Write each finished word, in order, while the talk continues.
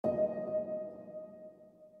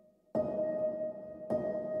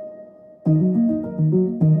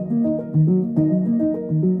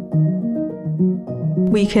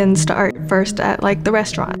We can start first at like the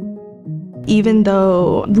restaurant. Even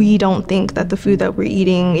though we don't think that the food that we're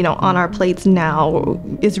eating, on our plates now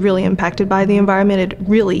is really impacted by the environment, it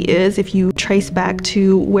really is if you trace back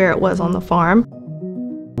to where it was on the farm.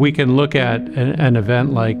 We can look at an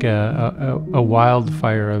event like a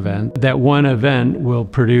wildfire event. That one event will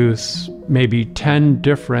produce maybe 10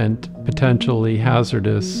 different potentially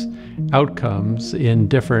hazardous outcomes in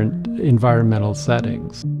different environmental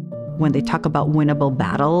settings. When they talk about winnable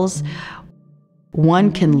battles,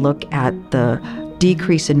 one can look at the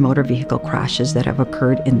decrease in motor vehicle crashes that have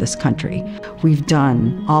occurred in this country. We've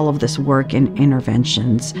done all of this work in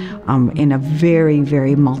interventions in a very,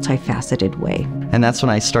 very multifaceted way. And that's when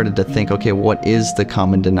I started to think, okay, what is the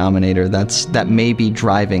common denominator that may be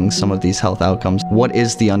driving some of these health outcomes? What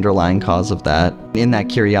is the underlying cause of that? In that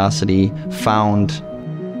curiosity, found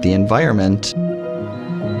the environment.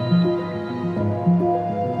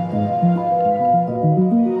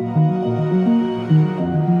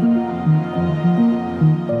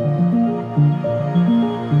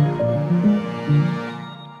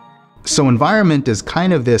 So environment is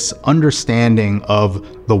kind of this understanding of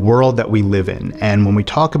the world that we live in. And when we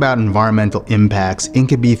talk about environmental impacts, it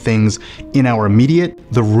could be things in our immediate,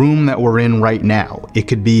 the room that we're in right now. It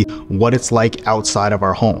could be what it's like outside of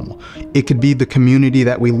our home. It could be the community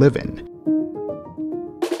that we live in.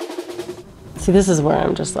 See, this is where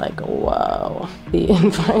I'm just like, whoa, the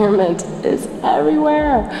environment is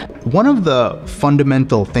everywhere. One of the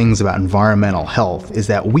fundamental things about environmental health is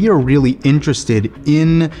that we are really interested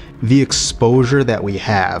in the exposure that we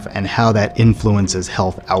have and how that influences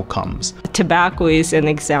health outcomes. Tobacco is an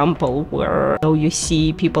example where you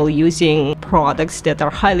see people using products that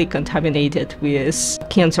are highly contaminated with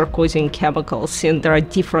cancer-causing chemicals, and there are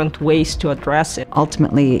different ways to address it.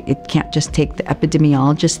 Ultimately, it can't just take the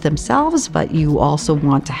epidemiologists themselves, but you also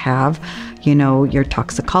want to have, your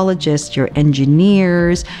toxicologists, your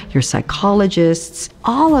engineers, your psychologists.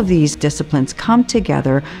 All of these disciplines come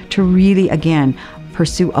together to really, again,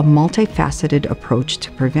 pursue a multifaceted approach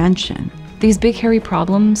to prevention. These big, hairy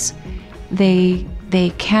problems, they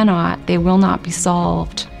will not be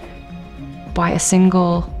solved by a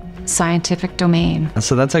single scientific domain.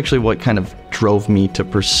 So that's actually what kind of drove me to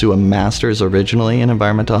pursue a master's originally in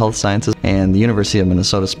environmental health sciences, and the University of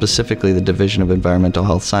Minnesota, specifically the Division of Environmental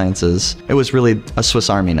Health Sciences. It was really a Swiss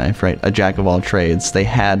Army knife, right? A jack of all trades. They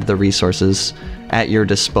had the resources at your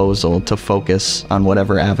disposal to focus on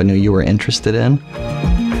whatever avenue you were interested in.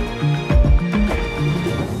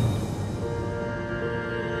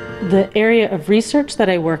 The area of research that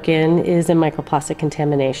I work in is in microplastic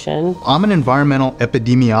contamination. I'm an environmental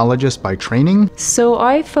epidemiologist by training. So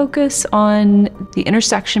I focus on the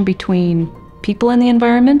intersection between people in the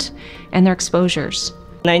environment and their exposures.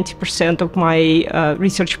 90% of my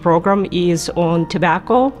research program is on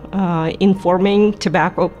tobacco, informing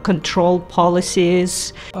tobacco control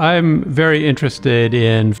policies. I'm very interested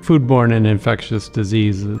in foodborne and infectious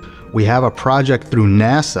diseases. We have a project through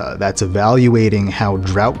NASA that's evaluating how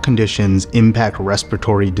drought conditions impact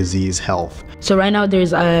respiratory disease health. So right now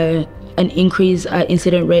there's an increased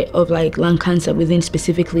incident rate of lung cancer within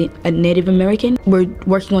specifically a Native American. We're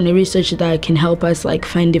working on a research that can help us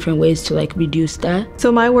find different ways to reduce that. So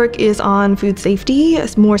my work is on food safety,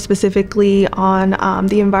 more specifically on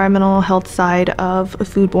the environmental health side of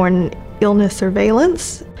foodborne illness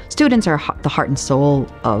surveillance. Students are the heart and soul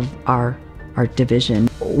of our division.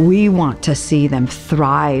 We want to see them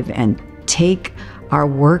thrive and take our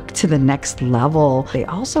work to the next level. They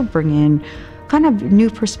also bring in kind of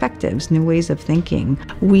new perspectives, new ways of thinking.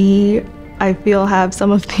 I feel, have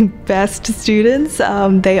some of the best students.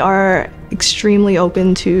 They are extremely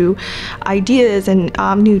open to ideas and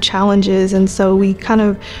new challenges, and so we kind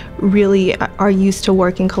of really are used to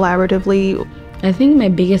working collaboratively. I think my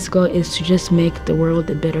biggest goal is to just make the world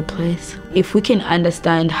a better place. If we can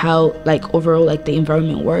understand how overall the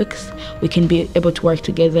environment works, we can be able to work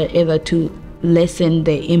together either to lessen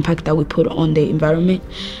the impact that we put on the environment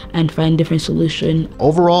and find different solutions.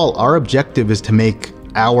 Overall, our objective is to make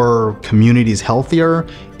our communities healthier,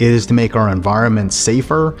 it is to make our environment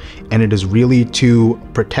safer, and it is really to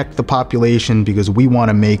protect the population because we want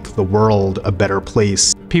to make the world a better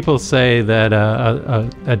place. People say that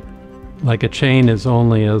a chain is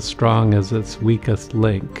only as strong as its weakest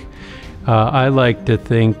link. I like to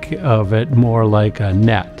think of it more like a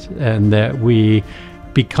net, and that we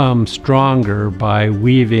become stronger by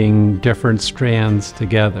weaving different strands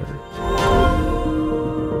together.